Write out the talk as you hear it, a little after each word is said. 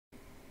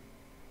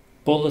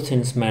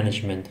Bulletins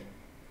Management.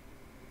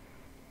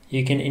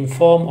 You can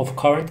inform of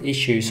current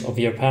issues of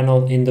your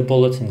panel in the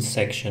Bulletins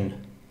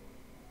section.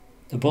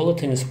 The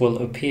bulletins will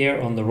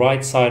appear on the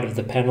right side of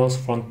the panel's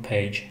front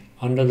page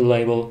under the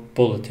label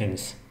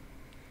Bulletins.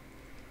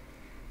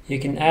 You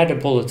can add a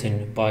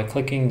bulletin by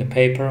clicking the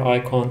paper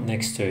icon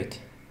next to it.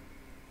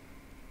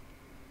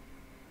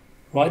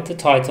 Write the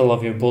title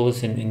of your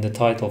bulletin in the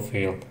title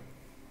field.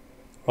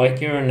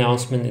 Write your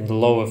announcement in the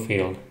lower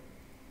field.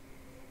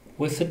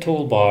 With the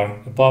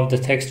toolbar above the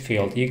text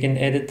field, you can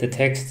edit the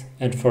text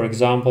and, for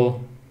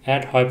example,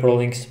 add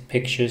hyperlinks,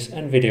 pictures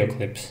and video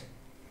clips.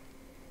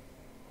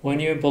 When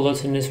your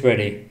bulletin is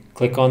ready,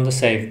 click on the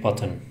Save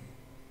button.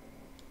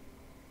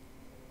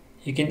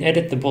 You can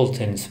edit the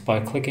bulletins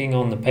by clicking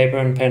on the paper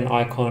and pen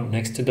icon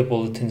next to the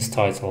bulletin's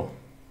title.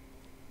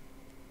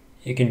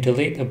 You can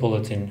delete a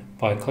bulletin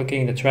by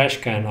clicking the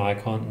trash can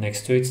icon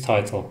next to its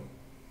title.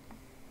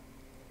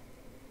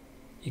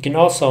 You can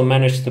also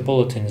manage the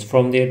bulletins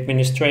from the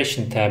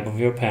Administration tab of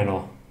your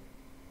panel.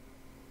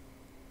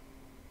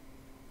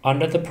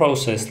 Under the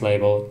Process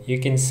label, you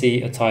can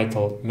see a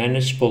title,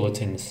 Manage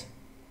Bulletins.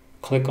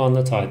 Click on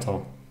the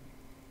title.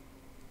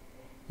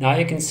 Now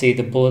you can see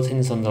the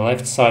bulletins on the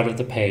left side of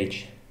the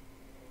page.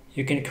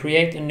 You can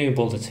create a new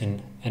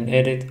bulletin and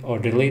edit or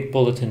delete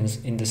bulletins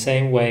in the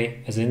same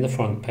way as in the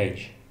front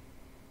page.